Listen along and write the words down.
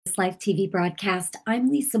This Life TV broadcast. I'm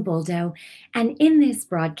Lisa Boldo, and in this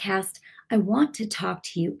broadcast, I want to talk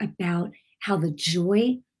to you about how the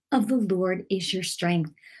joy of the Lord is your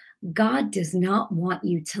strength. God does not want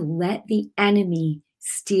you to let the enemy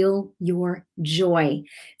steal your joy.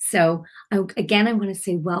 So, again, I want to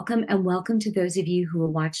say welcome and welcome to those of you who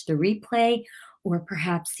will watch the replay or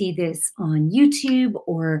perhaps see this on YouTube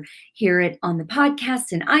or hear it on the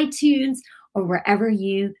podcast in iTunes or wherever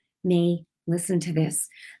you may listen to this.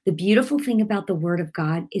 The beautiful thing about the Word of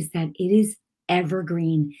God is that it is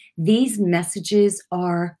evergreen. These messages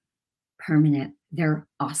are permanent. They're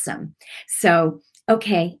awesome. So,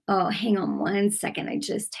 okay. Oh, hang on one second. I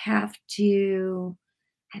just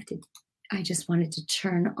wanted to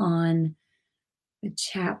turn on the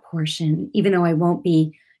chat portion, even though I won't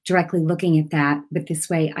be directly looking at that, but this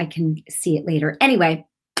way I can see it later. Anyway,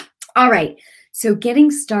 all right. So getting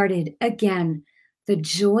started again, the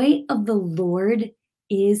joy of the Lord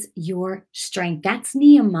is your strength. That's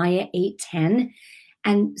Nehemiah 8:10.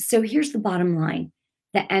 And so here's the bottom line.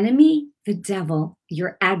 The enemy, the devil,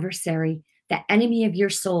 your adversary, the enemy of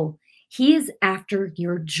your soul, he is after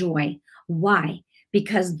your joy. Why?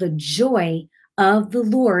 Because the joy of the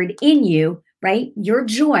Lord in you, right? Your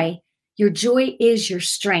joy is your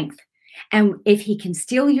strength. And if he can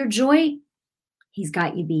steal your joy, he's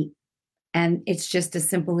got you beat. And it's just as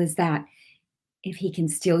simple as that. If he can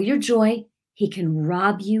steal your joy, he can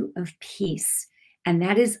rob you of peace. And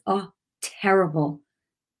that is a terrible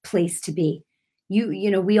place to be.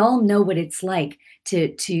 We all know what it's like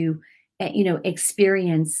to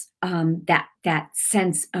experience that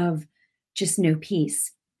sense of just no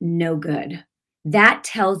peace, no good. That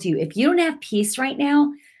tells you if you don't have peace right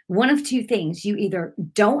now, one of two things: you either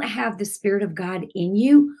don't have the Spirit of God in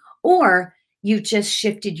you, or you just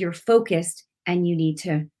shifted your focus and you need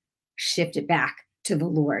to shift it back to the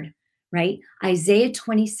Lord, right? Isaiah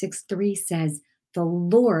 26:3 says, "The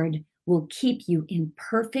Lord will keep you in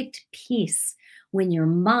perfect peace when your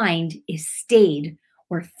mind is stayed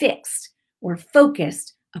or fixed or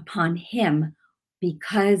focused upon Him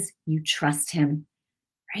because you trust Him,"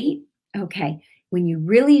 right? Okay. When you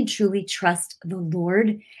really and truly trust the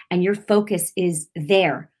Lord and your focus is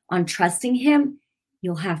there on trusting Him,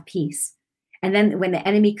 you'll have peace. And then when the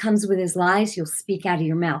enemy comes with his lies, you'll speak out of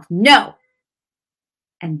your mouth, "No."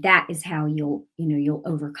 And that is how you'll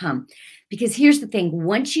overcome. Because here's the thing: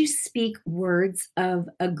 once you speak words of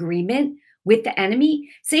agreement with the enemy,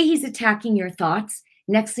 say he's attacking your thoughts,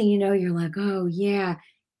 next thing you know, you're like, "Oh, yeah."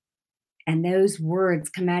 And those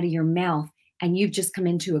words come out of your mouth, and you've just come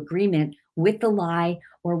into agreement with the lie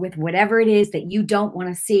or with whatever it is that you don't want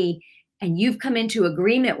to see. And you've come into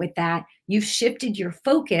agreement with that. You've shifted your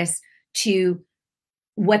focus to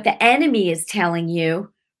what the enemy is telling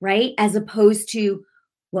you, right? As opposed to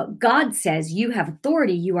what God says. You have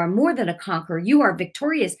authority. You are more than a conqueror. You are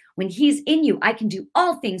victorious. When He's in you, I can do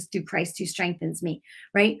all things through Christ who strengthens me,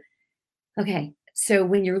 right? Okay. So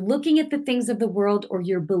when you're looking at the things of the world or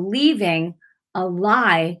you're believing a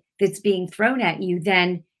lie that's being thrown at you,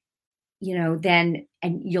 then,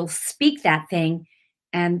 and you'll speak that thing.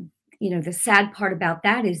 And, the sad part about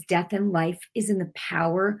that is death and life is in the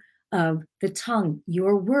power of the tongue,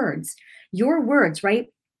 your words, right?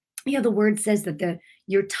 The word says that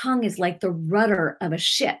your tongue is like the rudder of a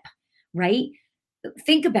ship, right?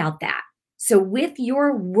 Think about that. So with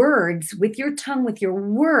your words, with your tongue, with your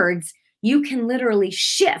words, you can literally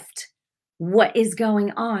shift what is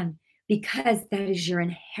going on because that is your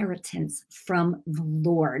inheritance from the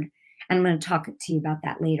Lord. And I'm going to talk to you about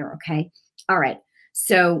that later, okay? All right.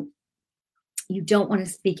 So you don't want to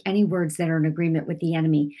speak any words that are in agreement with the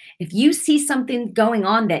enemy. If you see something going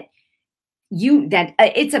on that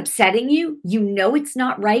it's upsetting you, it's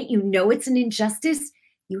not right, it's an injustice,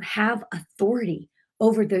 you have authority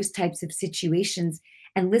over those types of situations.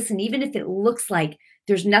 And listen, even if it looks like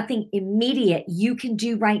there's nothing immediate you can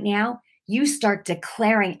do right now, you start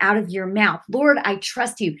declaring out of your mouth, "Lord, I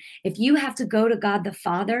trust you." If you have to go to God the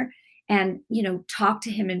Father and talk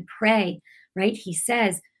to Him and pray, right? He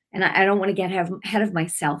says, and I don't want to get ahead of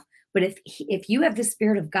myself, but if you have the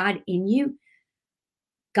Spirit of God in you,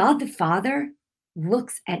 God the Father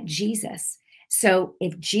looks at Jesus. So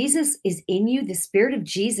if Jesus is in you, the Spirit of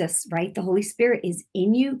Jesus, right? The Holy Spirit is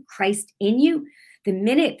in you, Christ in you.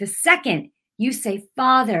 The second you say,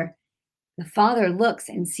 "Father," the Father looks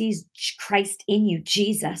and sees Christ in you,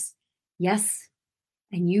 Jesus. Yes.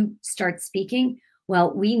 And you start speaking.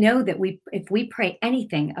 Well, we know that if we pray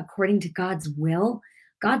anything according to God's will,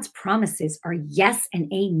 God's promises are yes and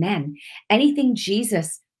amen. Anything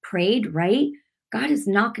Jesus prayed, right? God is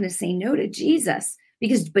not going to say no to Jesus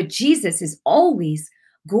but Jesus is always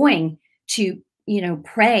going to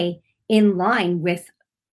pray in line with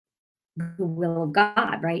the will of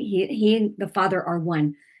God, right? He and the Father are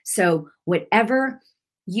one. So whatever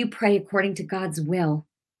you pray according to God's will,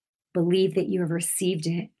 believe that you have received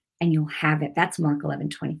it and you'll have it. That's Mark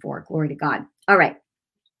 11:24. Glory to God. All right.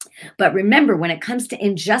 But remember, when it comes to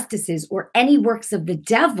injustices or any works of the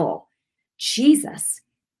devil, Jesus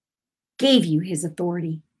gave you his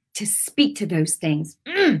authority to speak to those things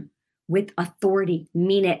with authority.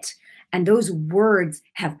 Mean it. And those words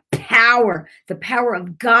have power. The power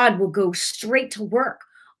of God will go straight to work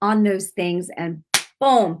on those things and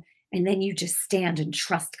boom. And then you just stand and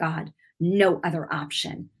trust God. No other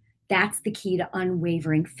option. That's the key to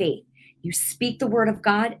unwavering faith. You speak the word of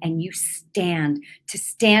God and you stand. To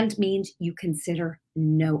stand means you consider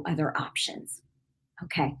no other options.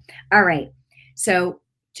 Okay. All right. So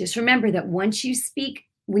just remember that when you speak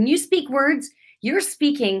words, you're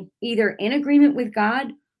speaking either in agreement with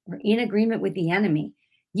God or in agreement with the enemy.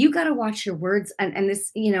 You got to watch your words. And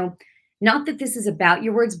this, not that this is about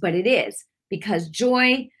your words, but it is, because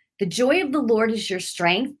the joy of the Lord is your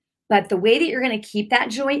strength. But the way that you're going to keep that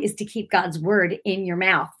joy is to keep God's word in your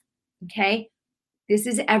mouth. Okay. This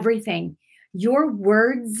is everything. Your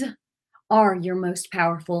words are your most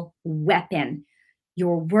powerful weapon.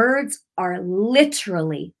 Your words are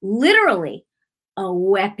literally a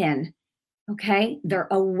weapon. Okay? They're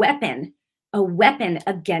a weapon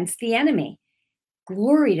against the enemy.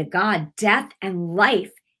 Glory to God. Death and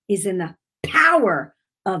life is in the power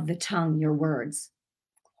of the tongue, your words.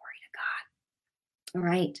 Glory to God. All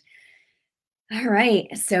right. All right.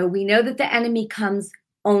 So we know that the enemy comes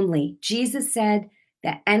only. Jesus said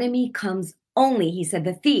the enemy comes only. He said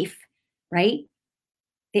the thief, right?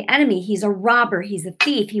 The enemy, he's a robber, he's a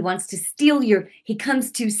thief. He wants to he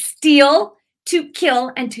comes to steal, to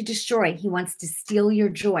kill, and to destroy. He wants to steal your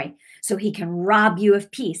joy so he can rob you of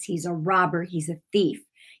peace. He's a robber, he's a thief.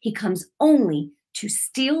 He comes only to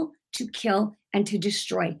steal, to kill, and to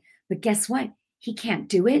destroy. But guess what? He can't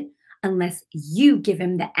do it unless you give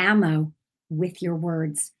him the ammo with your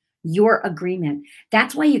words, your agreement.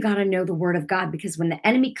 That's why you got to know the word of God, because when the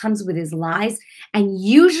enemy comes with his lies, and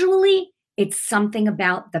usually it's something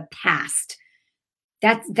about the past.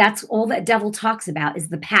 That's all that devil talks about is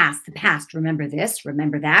the past. The past. Remember this,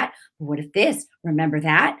 remember that. What if this? Remember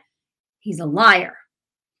that. He's a liar.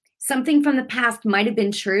 Something from the past might have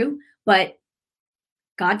been true, but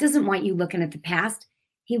God doesn't want you looking at the past.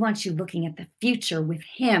 He wants you looking at the future with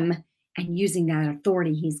him and using that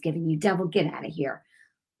authority he's given you. Devil, get out of here.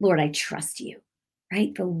 Lord, I trust you,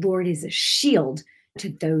 right? The Lord is a shield to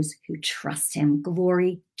those who trust him.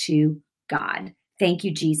 Glory to God. Thank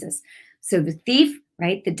you, Jesus. So the thief,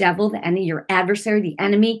 right? The devil, the enemy, your adversary, the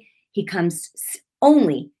enemy, he comes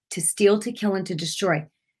only to steal, to kill, and to destroy.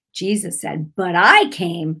 Jesus said, but I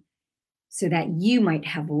came so that you might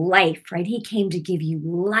have life, right? He came to give you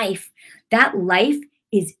life. That life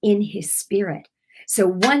is in his spirit. So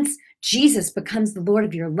once Jesus becomes the Lord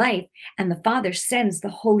of your life and the Father sends the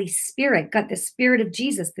Holy Spirit, got the Spirit of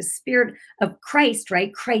Jesus, the Spirit of Christ,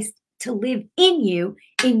 right? Christ to live in you,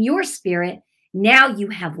 in your spirit. Now you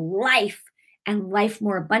have life and life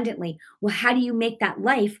more abundantly. Well, how do you make that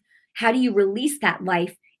life? How do you release that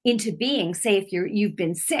life into being? Say if you've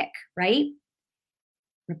been sick, right?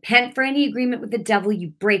 Repent for any agreement with the devil,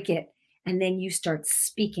 you break it, and then you start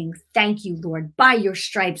speaking, thank you, Lord, by your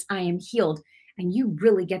stripes I am healed. And you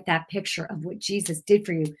really get that picture of what Jesus did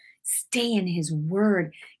for you. Stay in his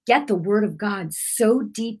word. Get the word of God so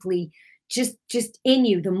deeply just in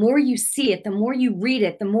you. The more you see it, the more you read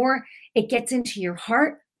it, the more it gets into your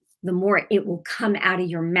heart, the more it will come out of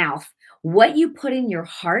your mouth. What you put in your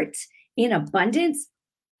heart in abundance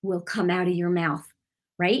will come out of your mouth,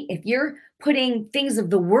 right? If you're putting things of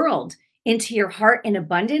the world into your heart in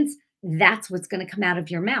abundance, that's what's going to come out of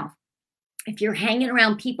your mouth. If you're hanging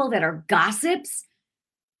around people that are gossips,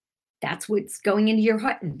 that's what's going into your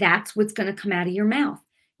heart. That's what's going to come out of your mouth.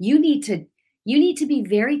 You need to be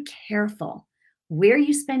very careful where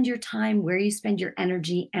you spend your time, where you spend your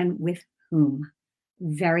energy, and with whom.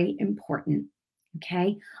 Very important.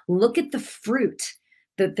 Okay. Look at the fruit,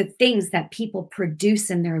 the things that people produce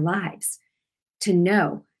in their lives. To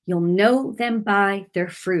know, you'll know them by their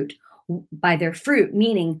fruit. By their fruit,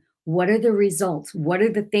 meaning what are the results? What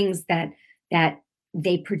are the things that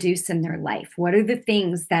they produce in their life? What are the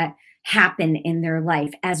things that happen in their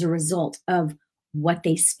life as a result of what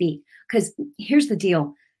they speak? Because here's the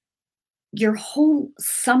deal. Your whole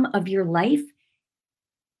sum of your life,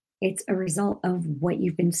 it's a result of what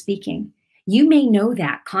you've been speaking. You may know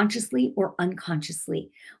that consciously or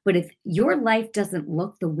unconsciously, but if your life doesn't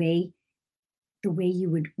look the way you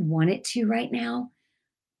would want it to right now,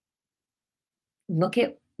 look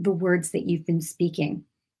at the words that you've been speaking.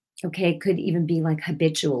 Okay, it could even be like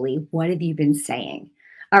habitually. What have you been saying?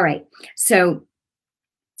 All right. So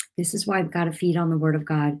this is why I've got to feed on the word of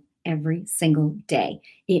God every single day.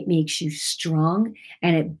 It makes you strong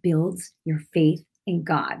and it builds your faith in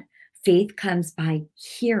God. Faith comes by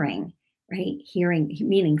hearing, right? Hearing,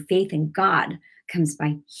 meaning faith in God comes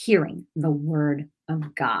by hearing the word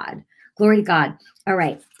of God. Glory to God. All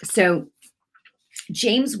right. So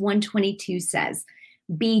James 1:22 says,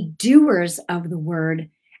 "Be doers of the word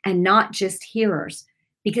and not just hearers."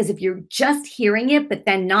 Because if you're just hearing it, but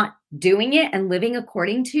then not doing it and living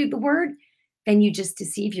according to the word, then you just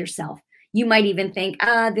deceive yourself. You might even think,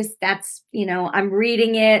 I'm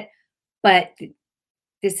reading it, but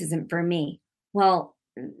this isn't for me. Well,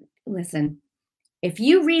 listen, if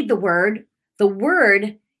you read the word,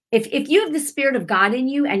 if you have the Spirit of God in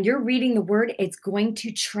you and you're reading the word, it's going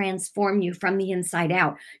to transform you from the inside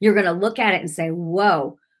out. You're going to look at it and say,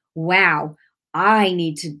 whoa, wow, I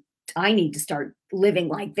need to start living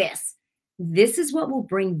like this. This is what will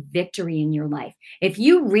bring victory in your life. If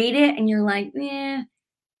you read it and you're like, you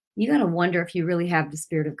got to wonder if you really have the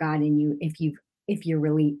Spirit of God in you, if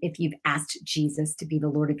you've asked Jesus to be the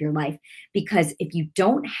Lord of your life. Because if you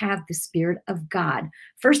don't have the Spirit of God,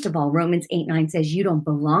 first of all, Romans 8:9 says you don't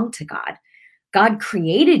belong to God. God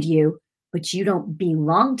created you, but you don't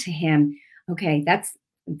belong to him. Okay,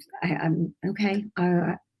 I'm okay.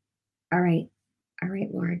 All right. All right,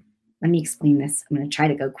 Lord. Let me explain this. I'm going to try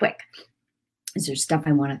to go quick. There's stuff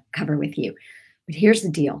I want to cover with you. But here's the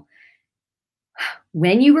deal.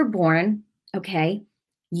 When you were born, okay,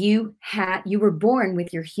 you were born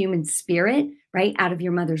with your human spirit, right, out of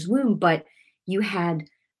your mother's womb, but you had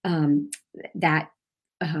that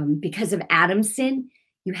because of Adam's sin,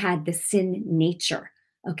 you had the sin nature,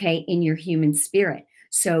 okay, in your human spirit.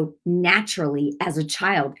 So naturally, as a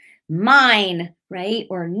child, mine, right,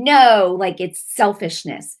 or no, like it's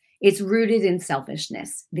selfishness. It's rooted in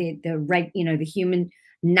selfishness. The human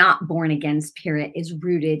not born again spirit is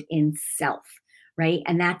rooted in self, right?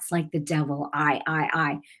 And that's like the devil,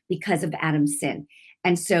 I, because of Adam's sin.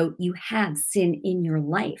 And so you have sin in your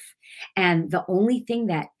life. And the only thing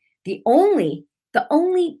that, the only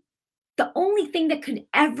thing that could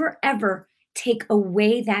ever take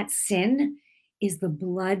away that sin is the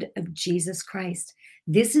blood of Jesus Christ.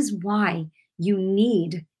 This is why you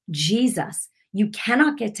need Jesus. You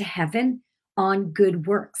cannot get to heaven on good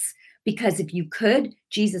works, because if you could,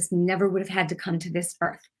 Jesus never would have had to come to this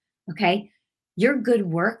earth. Okay? Your good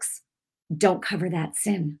works don't cover that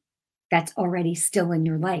sin that's already still in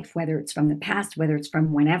your life, whether it's from the past, whether it's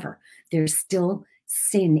from whenever. There's still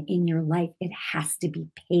sin in your life. It has to be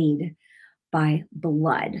paid by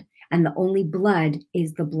blood. And the only blood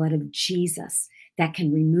is the blood of Jesus that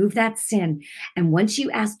can remove that sin. And once you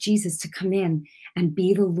ask Jesus to come in and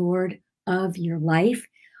be the Lord of your life,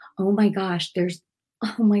 oh my gosh,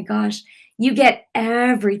 you get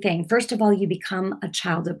everything. First of all, you become a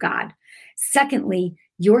child of God. Secondly,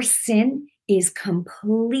 your sin is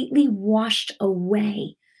completely washed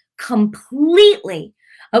away. Completely.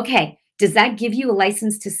 Okay, does that give you a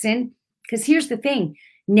license to sin? Because here's the thing.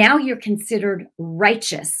 Now you're considered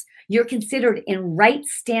righteous. You're considered in right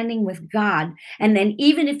standing with God. And then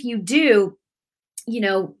even if you do,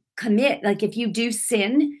 commit, like if you do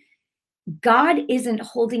sin, God isn't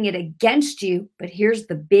holding it against you. But here's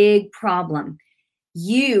the big problem.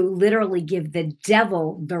 You literally give the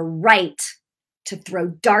devil the right to throw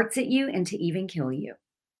darts at you and to even kill you.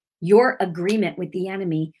 Your agreement with the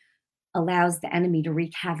enemy allows the enemy to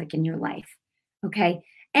wreak havoc in your life. Okay?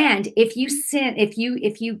 And if you sin, if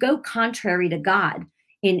you go contrary to God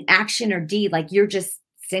in action or deed, like you're just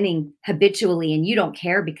sinning habitually and you don't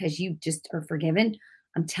care because you just are forgiven,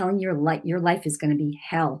 I'm telling you, your life is going to be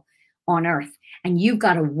hell on earth. And you've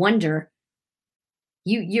got to wonder,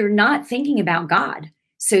 you're not thinking about God.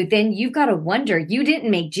 So then you've got to wonder, you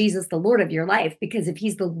didn't make Jesus the Lord of your life, because if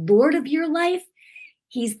he's the Lord of your life,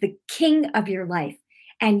 he's the king of your life,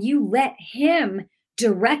 and you let him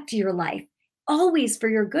direct your life. Always for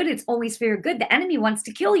your good. It's always for your good. The enemy wants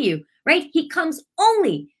to kill you, right? He comes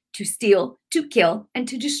only to steal, to kill, and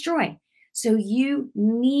to destroy. So you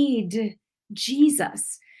need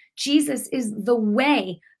Jesus. Jesus is the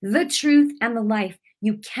way, the truth, and the life.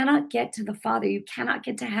 You cannot get to the Father. You cannot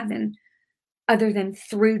get to heaven other than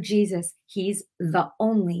through Jesus. He's the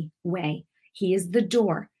only way. He is the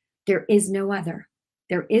door. There is no other.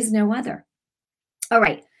 There is no other. All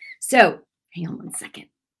right. So hang on one second.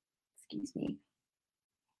 Excuse me.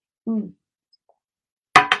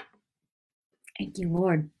 Thank you,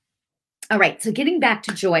 Lord. All right. So getting back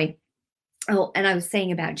to joy. Oh, and I was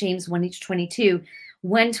saying about James 1:22,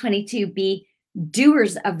 1:22, be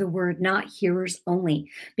doers of the word, not hearers only.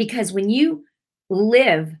 Because when you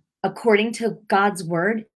live according to God's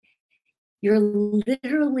word, you're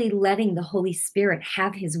literally letting the Holy Spirit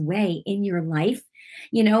have his way in your life,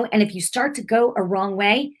 and if you start to go a wrong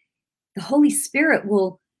way, the Holy Spirit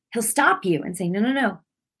he'll stop you and say, no, no, no,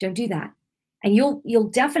 don't do that. And you'll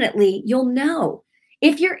know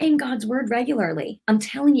if you're in God's word regularly. I'm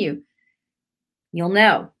telling you, you'll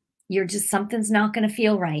know something's not going to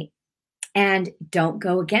feel right. And don't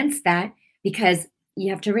go against that, because you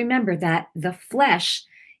have to remember that the flesh,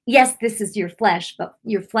 yes, this is your flesh, but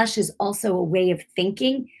your flesh is also a way of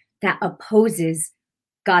thinking that opposes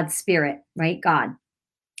God's spirit, right? God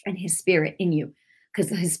and his spirit in you, because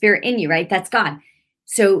his spirit in you, right? That's God.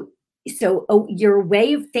 So your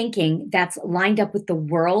way of thinking that's lined up with the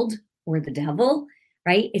world or the devil,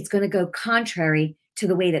 right? It's going to go contrary to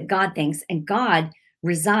the way that God thinks, and God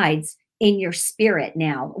resides in your spirit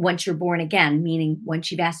now. Once you're born again, meaning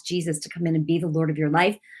once you've asked Jesus to come in and be the Lord of your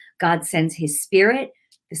life, God sends his spirit,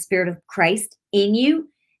 the spirit of Christ in you.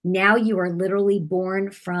 Now you are literally born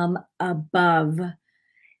from above.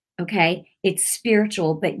 Okay, it's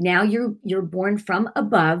spiritual, but now you're born from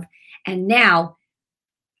above, and now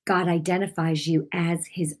God identifies you as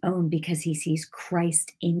his own because he sees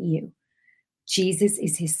Christ in you. Jesus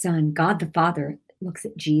is his son. God the Father looks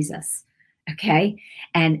at Jesus, okay?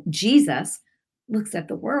 And Jesus looks at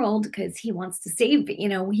the world because he wants to save,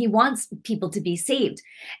 he wants people to be saved.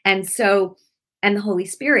 And the Holy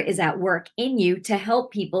Spirit is at work in you to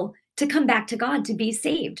help people to come back to God, to be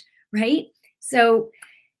saved, right? So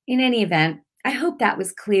in any event, I hope that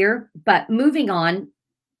was clear. But moving on,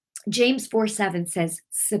 James 4:7 says,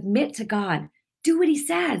 submit to God. Do what he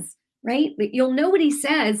says, right? You'll know what he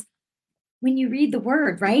says when you read the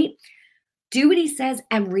word, right? Do what he says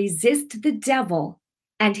and resist the devil,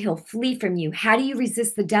 and he'll flee from you. How do you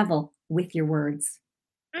resist the devil? With your words.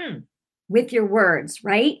 With your words,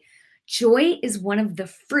 right? Joy is one of the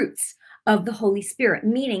fruits of the Holy Spirit,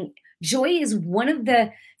 meaning joy is one of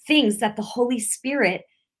the things that the Holy Spirit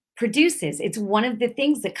produces. It's one of the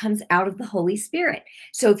things that comes out of the Holy Spirit.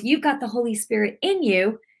 So if you've got the Holy Spirit in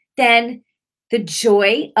you, then the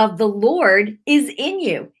joy of the Lord is in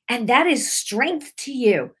you, and that is strength to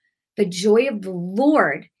you. The joy of the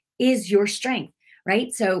Lord is your strength,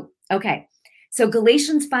 right? So, okay. So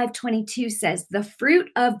Galatians 5:22 says the fruit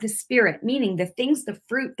of the Spirit, meaning the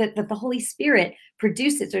fruit that the Holy Spirit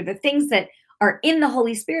produces, or the things that are in the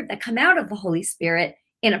Holy Spirit that come out of the Holy Spirit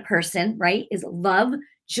in a person, right, is love,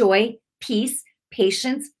 joy, peace,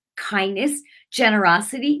 patience, kindness,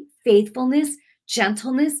 generosity, faithfulness,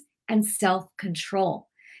 gentleness, and self-control.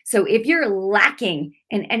 So if you're lacking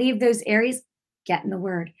in any of those areas, get in the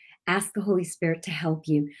word. Ask the Holy Spirit to help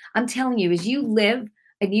you. I'm telling you, as you live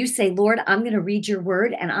and you say, Lord, I'm going to read your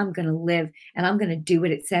word and I'm going to live and I'm going to do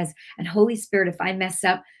what it says. And Holy Spirit, if I mess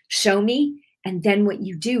up, show me. And then what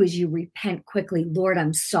you do is you repent quickly. Lord,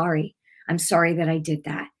 I'm sorry. I'm sorry that I did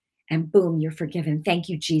that. And boom, you're forgiven. Thank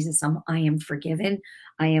you, Jesus. I am forgiven.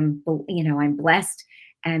 I'm blessed,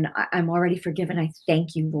 and I'm already forgiven. I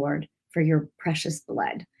thank you, Lord, for your precious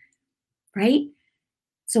blood, right?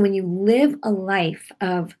 So when you live a life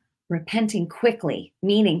of repenting quickly,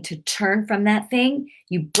 meaning to turn from that thing,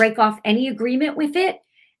 you break off any agreement with it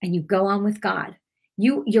and you go on with God.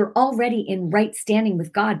 You're already in right standing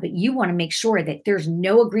with God, but you want to make sure that there's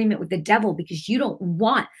no agreement with the devil, because you don't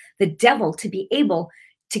want the devil to be able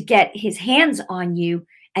to get his hands on you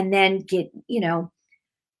and then get,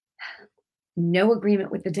 no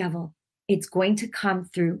agreement with the devil. It's going to come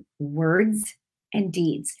through words and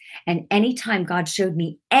deeds. And anytime God showed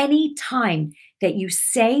me, any time that you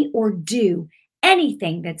say or do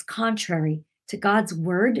anything that's contrary to God's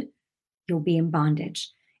word, you'll be in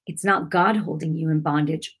bondage. It's not God holding you in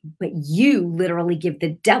bondage, but you literally give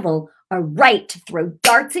the devil a right to throw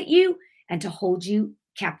darts at you and to hold you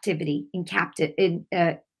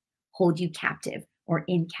hold you captive or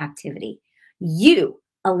in captivity. You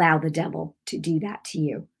allow the devil to do that to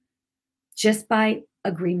you just by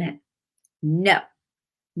agreement.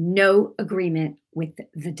 No agreement with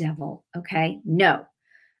the devil. Okay. No.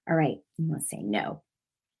 All right. Let's say no.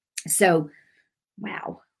 So,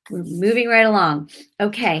 wow, we're moving right along.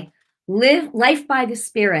 Okay. Live life by the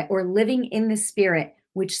Spirit, or living in the Spirit,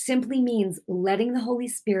 which simply means letting the Holy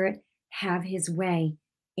Spirit have his way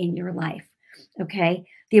in your life. Okay.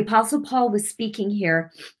 The Apostle Paul was speaking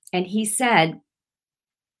here, and he said,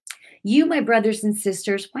 you, my brothers and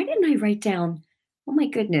sisters, why didn't I write down? Oh my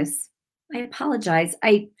goodness. I apologize.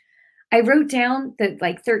 I wrote down the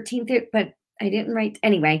 13th, but I didn't write.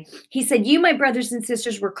 Anyway, he said, you, my brothers and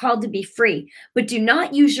sisters, were called to be free, but do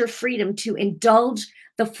not use your freedom to indulge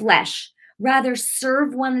the flesh, Rather,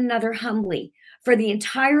 serve one another humbly, for the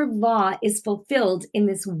entire law is fulfilled in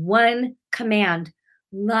this one command: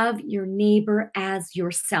 love your neighbor as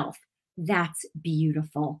yourself. That's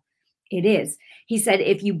beautiful. It is. He said,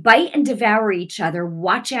 if you bite and devour each other,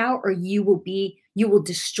 watch out, or you will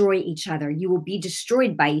destroy each other. You will be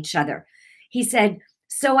destroyed by each other. He said,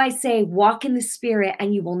 so I say, walk in the spirit,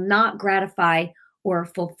 and you will not gratify or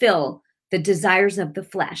fulfill the desires of the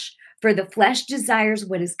flesh. For the flesh desires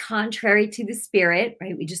what is contrary to the spirit,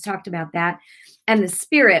 right? We just talked about that. And the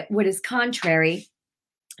spirit, what is contrary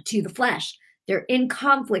to the flesh. They're in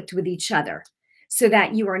conflict with each other, so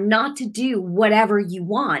that you are not to do whatever you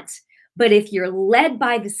want. But if you're led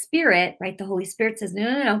by the Spirit, right, the Holy Spirit says, no,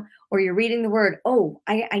 no, no, or you're reading the word, oh,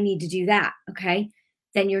 I need to do that, okay,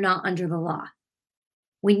 then you're not under the law.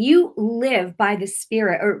 When you live by the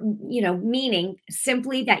Spirit, or, meaning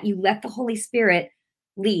simply that you let the Holy Spirit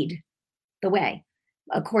lead the way,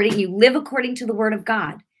 you live according to the word of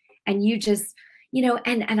God, and you just,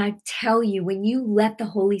 and I tell you, when you let the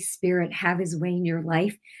Holy Spirit have his way in your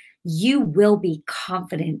life, you will be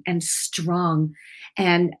confident and strong,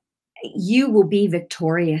 and you will be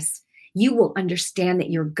victorious. You will understand that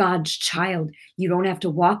you're God's child. You don't have to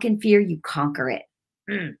walk in fear, you conquer it.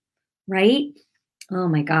 Right? Oh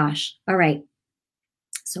my gosh. All right.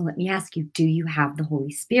 So let me ask you, do you have the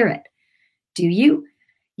Holy Spirit? Do you?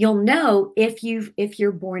 You'll know if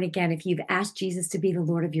you're born again, if you've asked Jesus to be the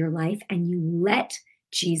Lord of your life, and you let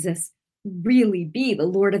Jesus really be the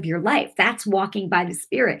Lord of your life. That's walking by the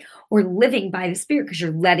Spirit, or living by the Spirit, because you're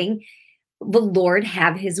letting the Lord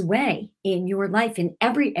have his way in your life, in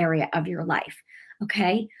every area of your life.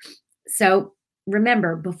 Okay. So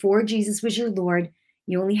remember, before Jesus was your Lord,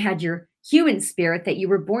 you only had your human spirit that you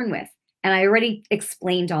were born with. And I already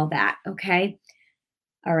explained all that. Okay.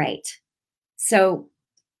 All right. So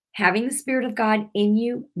having the Spirit of God in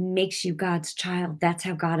you makes you God's child. That's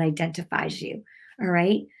how God identifies you. All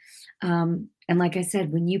right. And like I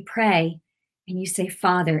said, when you pray and you say,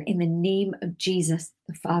 Father, in the name of Jesus,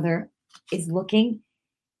 the Father is looking,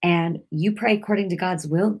 and you pray according to God's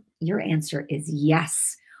will, your answer is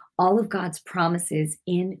yes. All of God's promises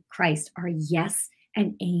in Christ are yes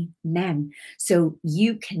and amen. So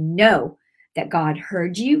you can know that God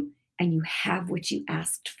heard you and you have what you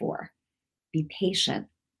asked for. Be patient,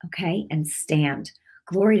 okay? And stand.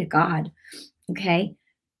 Glory to God, okay?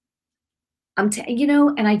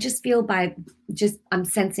 And I just feel I'm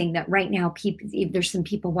sensing that right now, there's some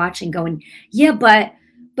people watching going, yeah, but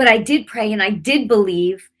I did pray and I did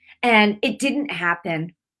believe and it didn't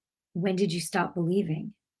happen. When did you stop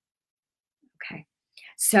believing? Okay.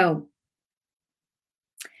 So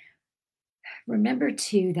remember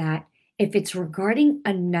too, that if it's regarding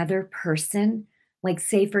another person, like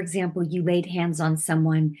say, for example, you laid hands on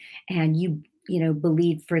someone and you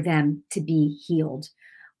believed for them to be healed.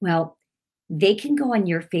 Well, they can go on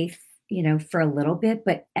your faith, for a little bit,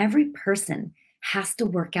 but every person has to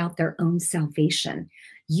work out their own salvation.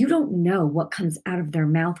 You don't know what comes out of their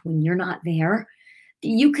mouth when you're not there.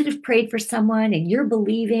 You could have prayed for someone and you're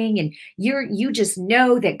believing and you just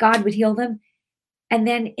know that God would heal them. And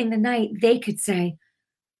then in the night, they could say,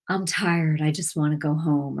 I'm tired. I just want to go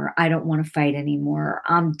home, or I don't want to fight anymore, or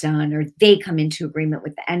I'm done, or they come into agreement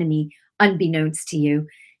with the enemy unbeknownst to you.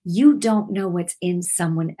 You don't know what's in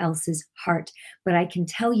someone else's heart. But I can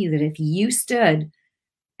tell you that if you stood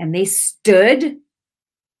and they stood,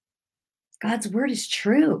 God's word is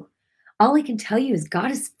true. All I can tell you is God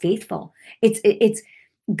is faithful. It's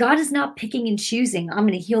God is not picking and choosing. I'm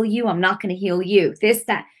going to heal you. I'm not going to heal you. This,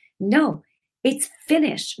 that. No, it's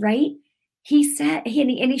finished, right? He said,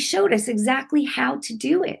 and he showed us exactly how to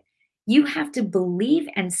do it. You have to believe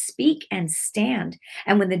and speak and stand.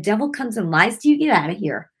 And when the devil comes and lies to you, get out of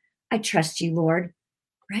here. I trust you, Lord,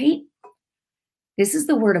 right? This is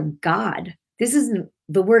the word of God. This isn't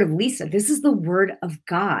the word of Lisa. This is the word of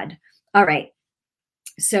God. All right.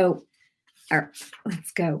 So, all right,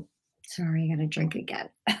 let's go. Sorry, I got to drink again.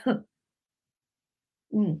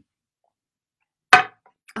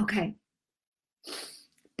 Okay.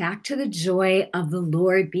 Back to the joy of the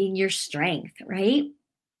Lord being your strength, right?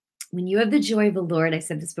 When you have the joy of the Lord, I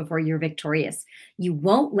said this before, you're victorious. You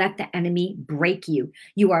won't let the enemy break you.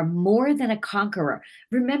 You are more than a conqueror.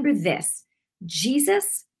 Remember this,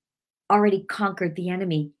 Jesus already conquered the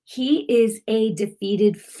enemy. He is a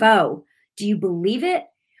defeated foe. Do you believe it?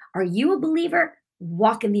 Are you a believer?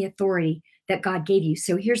 Walk in the authority that God gave you.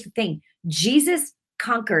 So here's the thing. Jesus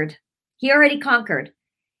conquered. He already conquered.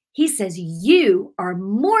 He says you are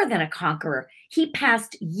more than a conqueror. He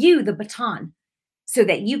passed you the baton so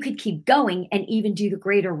that you could keep going and even do the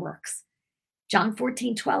greater works. John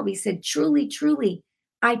 14:12, he said, truly, truly,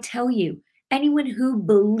 I tell you, Anyone who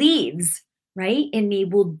believes, right, in me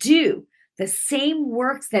will do the same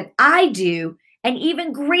works that I do and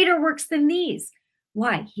even greater works than these.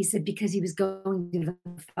 Why? He said, because he was going to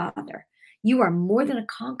the Father. You are more than a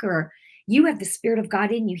conqueror. You have the Spirit of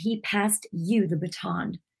God in you. He passed you the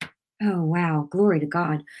baton. Oh, wow. Glory to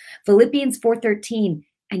God. Philippians 4:13.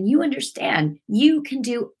 And you understand you can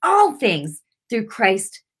do all things through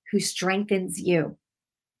Christ who strengthens you.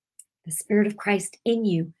 The Spirit of Christ in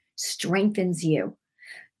you strengthens you.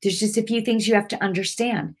 There's just a few things you have to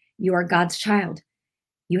understand. You are God's child.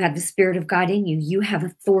 You have the Spirit of God in you. You have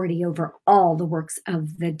authority over all the works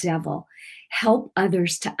of the devil. Help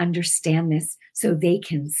others to understand this so they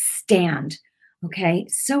can stand. Okay?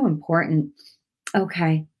 So important.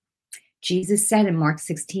 Okay. Jesus said in Mark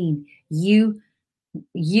 16, you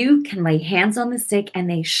can lay hands on the sick and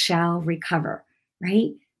they shall recover,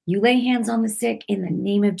 right? You lay hands on the sick in the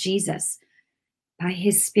name of Jesus by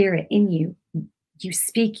his Spirit in you. You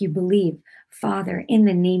speak, you believe, Father, in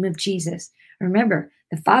the name of Jesus. Remember,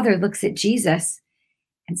 the Father looks at Jesus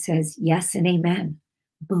and says, yes and amen.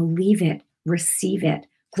 Believe it, receive it.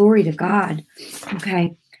 Glory to God.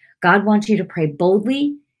 Okay. God wants you to pray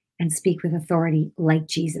boldly and speak with authority like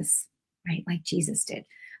Jesus, right? Like Jesus did.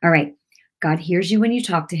 All right. God hears you when you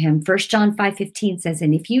talk to him. 1 John 5:15 says,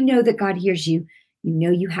 and if you know that God hears you, you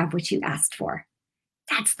know you have what you asked for.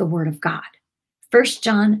 That's the word of God. 1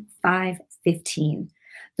 John 5:15.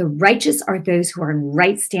 The righteous are those who are in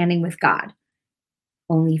right standing with God.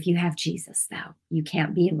 Only if you have Jesus, though. You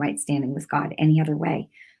can't be in right standing with God any other way.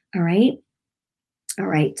 All right? All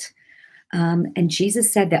right. And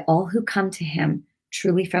Jesus said that all who come to him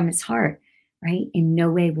truly from his heart, right? In no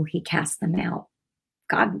way will he cast them out.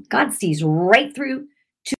 God sees right through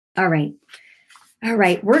to. All right. All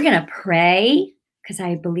right. We're going to pray because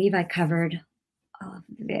I believe I covered all of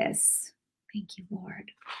this. Thank you,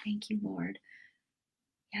 Lord. Thank you, Lord.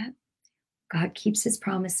 Yeah. God keeps his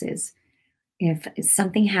promises. If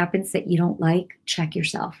something happens that you don't like, check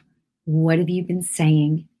yourself. What have you been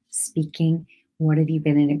saying, speaking? What have you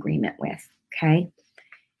been in agreement with? Okay.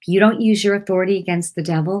 If you don't use your authority against the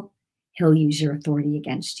devil, he'll use your authority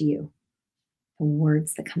against you. The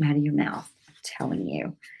words that come out of your mouth, I'm telling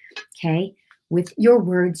you. Okay. With your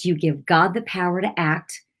words, you give God the power to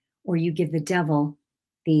act, or you give the devil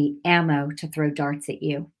the ammo to throw darts at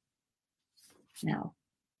you. No.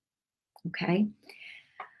 Okay.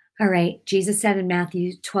 All right. Jesus said in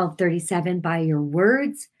Matthew 12:37, by your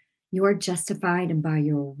words, you are justified, and by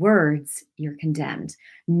your words, you're condemned.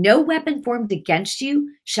 No weapon formed against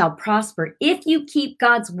you shall prosper if you keep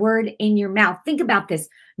God's word in your mouth. Think about this.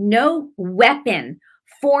 No weapon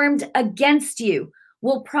formed against you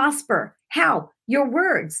will prosper. How? Your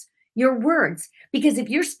words. Your words. Because if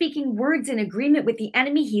you're speaking words in agreement with the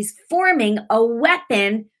enemy, he's forming a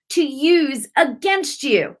weapon to use against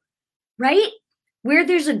you, right? Where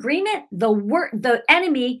there's agreement, the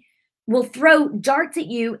enemy will throw darts at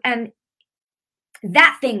you and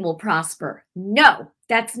that thing will prosper. No,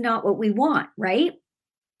 that's not what we want, right?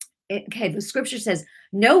 Okay, the scripture says,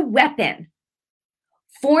 no weapon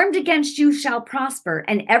formed against you shall prosper,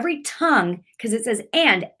 and every tongue, because it says,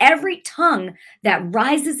 and every tongue that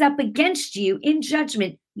rises up against you in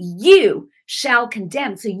judgment, you shall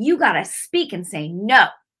condemn. So you got to speak and say, no,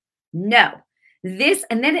 no. This,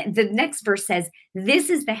 and then the next verse says, this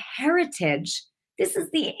is the heritage. This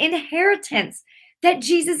is the inheritance that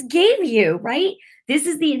Jesus gave you, right? This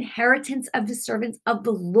is the inheritance of the servants of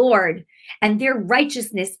the Lord, and their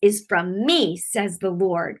righteousness is from me, says the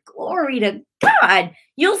Lord. Glory to God.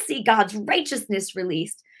 You'll see God's righteousness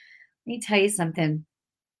released. Let me tell you something.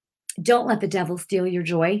 Don't let the devil steal your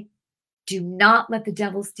joy. Do not let the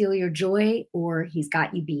devil steal your joy, or he's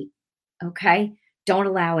got you beat. Okay? Don't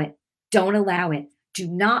allow it. Don't allow it. Do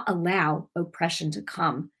not allow oppression to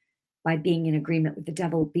come by being in agreement with the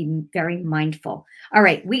devil. Be very mindful. All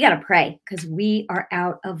right, we got to pray because we are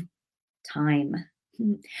out of time.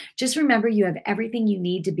 Just remember, you have everything you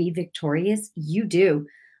need to be victorious. You do.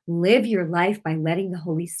 Live your life by letting the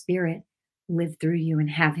Holy Spirit live through you and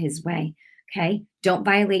have his way. Okay? Don't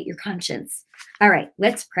violate your conscience. All right,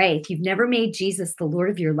 let's pray. If you've never made Jesus the Lord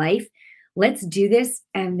of your life, let's do this.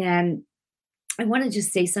 And then I want to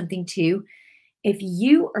just say something too. If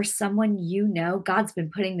you are someone you know, God's been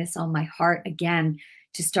putting this on my heart again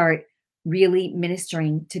to start really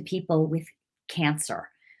ministering to people with cancer.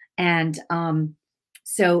 And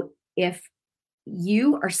so if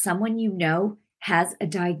you or someone you know has a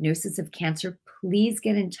diagnosis of cancer, please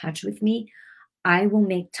get in touch with me. I will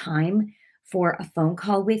make time for a phone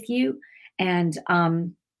call with you. And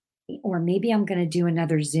or maybe I'm going to do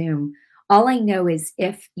another Zoom. All I know is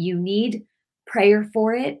if you need prayer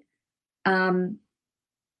for it, Um,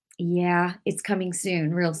 yeah, it's coming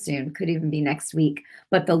soon, real soon. Could even be next week.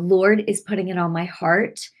 But the Lord is putting it on my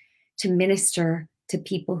heart to minister to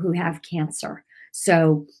people who have cancer.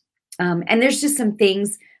 So, and there's just some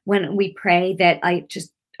things when we pray that I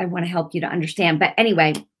want to help you to understand. But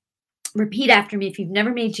anyway, repeat after me. If you've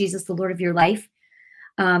never made Jesus the Lord of your life,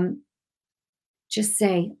 um, just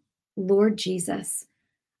say, Lord Jesus,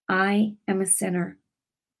 I am a sinner.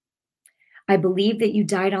 I believe that you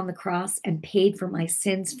died on the cross and paid for my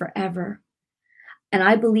sins forever. And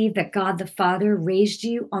I believe that God the Father raised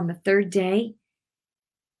you on the third day.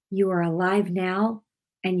 You are alive now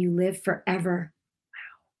and you live forever.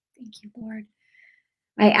 Wow. Thank you, Lord.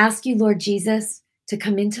 I ask you, Lord Jesus, to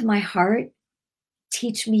come into my heart.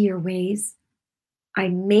 Teach me your ways.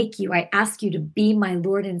 I ask you to be my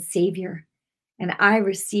Lord and Savior. And I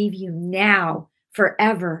receive you now,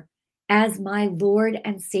 forever, as my Lord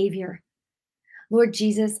and Savior. Lord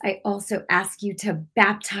Jesus, I also ask you to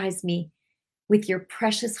baptize me with your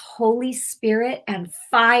precious Holy Spirit and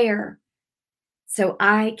fire so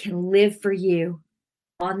I can live for you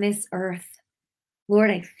on this earth.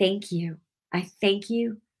 Lord, I thank you. I thank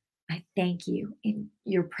you. I thank you in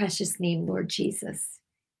your precious name, Lord Jesus.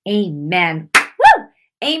 Amen. Woo!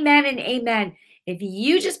 Amen and amen. If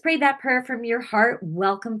you just prayed that prayer from your heart,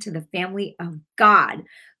 welcome to the family of God.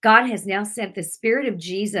 God has now sent the Spirit of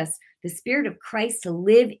Jesus, the Spirit of Christ, to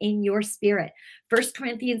live in your spirit. 1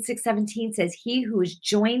 Corinthians 6:17 says, He who is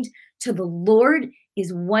joined to the Lord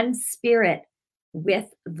is one spirit with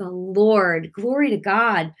the Lord. Glory to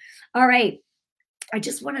God. All right. I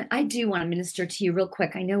do want to minister to you real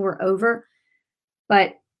quick. I know we're over,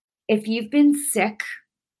 but if you've been sick,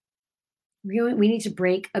 we need to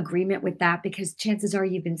break agreement with that because chances are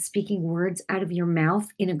you've been speaking words out of your mouth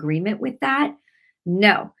in agreement with that.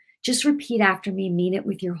 No, just repeat after me, mean it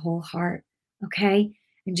with your whole heart, okay?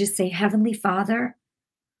 And just say, Heavenly Father,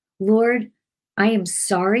 Lord, I am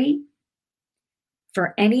sorry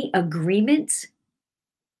for any agreement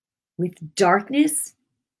with darkness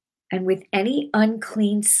and with any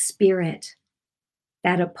unclean spirit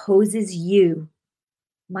that opposes you,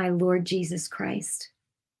 my Lord Jesus Christ.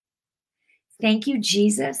 Thank you,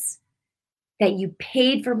 Jesus, that you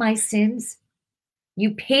paid for my sins.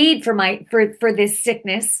 You paid for this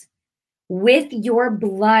sickness with your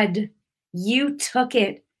blood. You took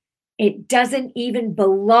it. It doesn't even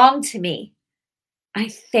belong to me. I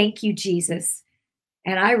thank you, Jesus,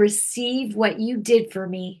 and I receive what you did for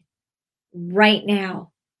me right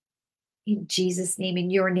now. In Jesus' name,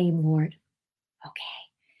 in your name, Lord.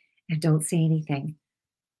 Okay. And don't say anything.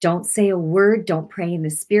 Don't say a word. Don't pray in the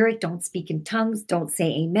spirit. Don't speak in tongues. Don't say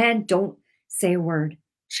amen. Don't say a word.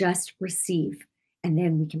 Just receive. And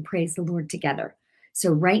then we can praise the Lord together.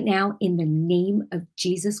 So, right now, in the name of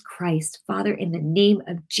Jesus Christ, Father, in the name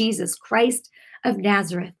of Jesus Christ of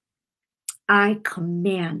Nazareth, I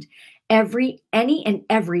command any and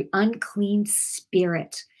every unclean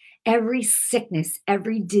spirit, every sickness,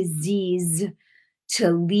 every disease to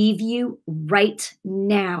leave you right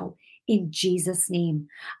now in Jesus' name.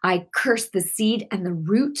 I curse the seed and the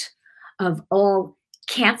root of all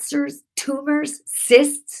cancers, tumors,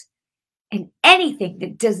 cysts, and anything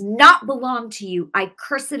that does not belong to you. I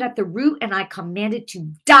curse it at the root and I command it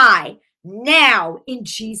to die now in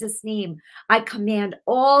Jesus' name. I command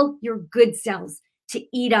all your good cells to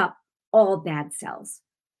eat up all bad cells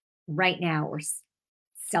right now, or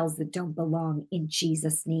cells that don't belong, in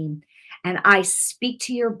Jesus' name. And I speak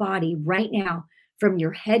to your body right now from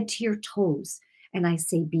your head to your toes. And I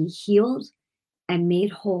say, be healed and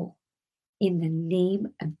made whole in the name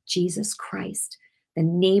of Jesus Christ, the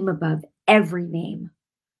name above every name.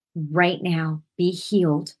 Right now, be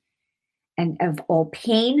healed and of all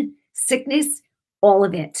pain, sickness, all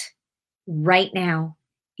of it right now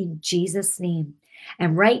in Jesus' name.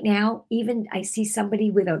 And right now, even I see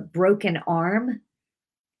somebody with a broken arm.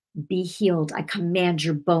 Be healed. I command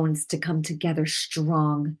your bones to come together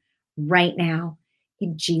strong right now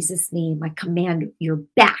in Jesus' name. I command your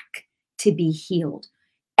back to be healed.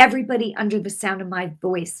 Everybody under the sound of my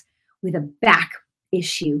voice with a back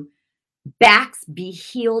issue, backs be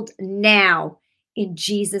healed now in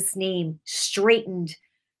Jesus' name. Straightened,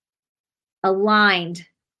 aligned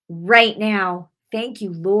right now. Thank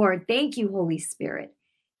you, Lord. Thank you, Holy Spirit.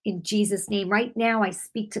 In Jesus' name, right now, I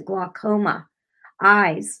speak to glaucoma,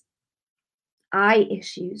 eyes, eye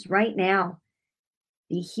issues right now.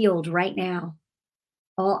 Be healed right now.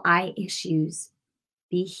 All eye issues,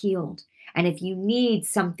 be healed. And if you need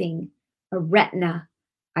something, a retina,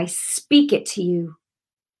 I speak it to you,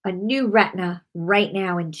 a new retina right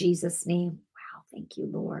now in Jesus' name. Wow. Thank you,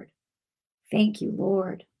 Lord. Thank you,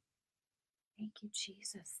 Lord. Thank you,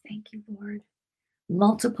 Jesus. Thank you, Lord.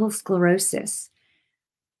 Multiple sclerosis.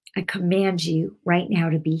 I command you right now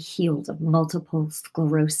to be healed of multiple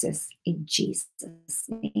sclerosis in Jesus'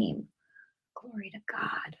 name. Glory to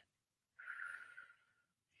God.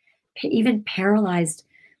 Even paralyzed,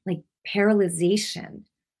 like paralyzation,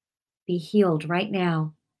 be healed right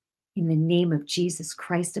now. In the name of Jesus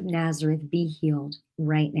Christ of Nazareth, be healed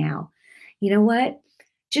right now. You know what?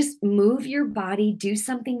 Just move your body, do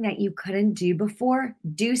something that you couldn't do before.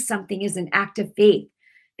 Do something as an act of faith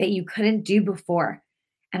that you couldn't do before.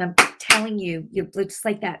 And I'm telling you, you're just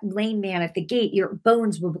like that lame man at the gate, your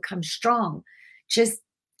bones will become strong. Just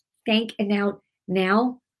thank and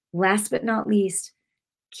now, last but not least,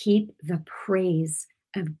 keep the praise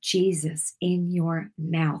of Jesus in your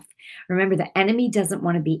mouth. Remember, the enemy doesn't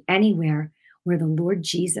want to be anywhere where the Lord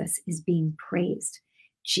Jesus is being praised.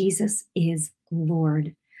 Jesus is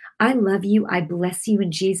Lord. I love you. I bless you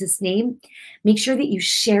in Jesus' name. Make sure that you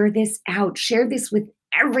share this out, share this with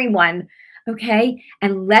everyone, okay?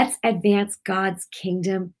 And let's advance God's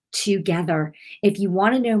kingdom together. If you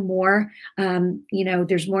want to know more,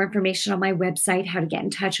 there's more information on my website, how to get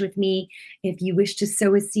in touch with me. If you wish to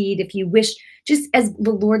sow a seed, if you wish, just as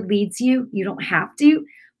the Lord leads you, you don't have to,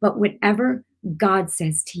 but whatever God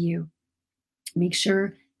says to you, make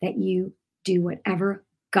sure that you do whatever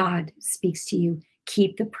God speaks to you.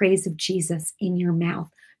 Keep the praise of Jesus in your mouth.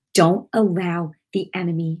 Don't allow the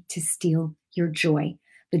enemy to steal your joy.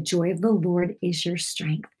 The joy of the Lord is your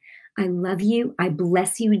strength. I love you. I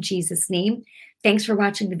bless you in Jesus' name. Thanks for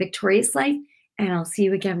watching The Victorious Life, and I'll see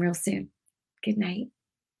you again real soon. Good night,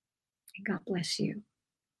 and God bless you.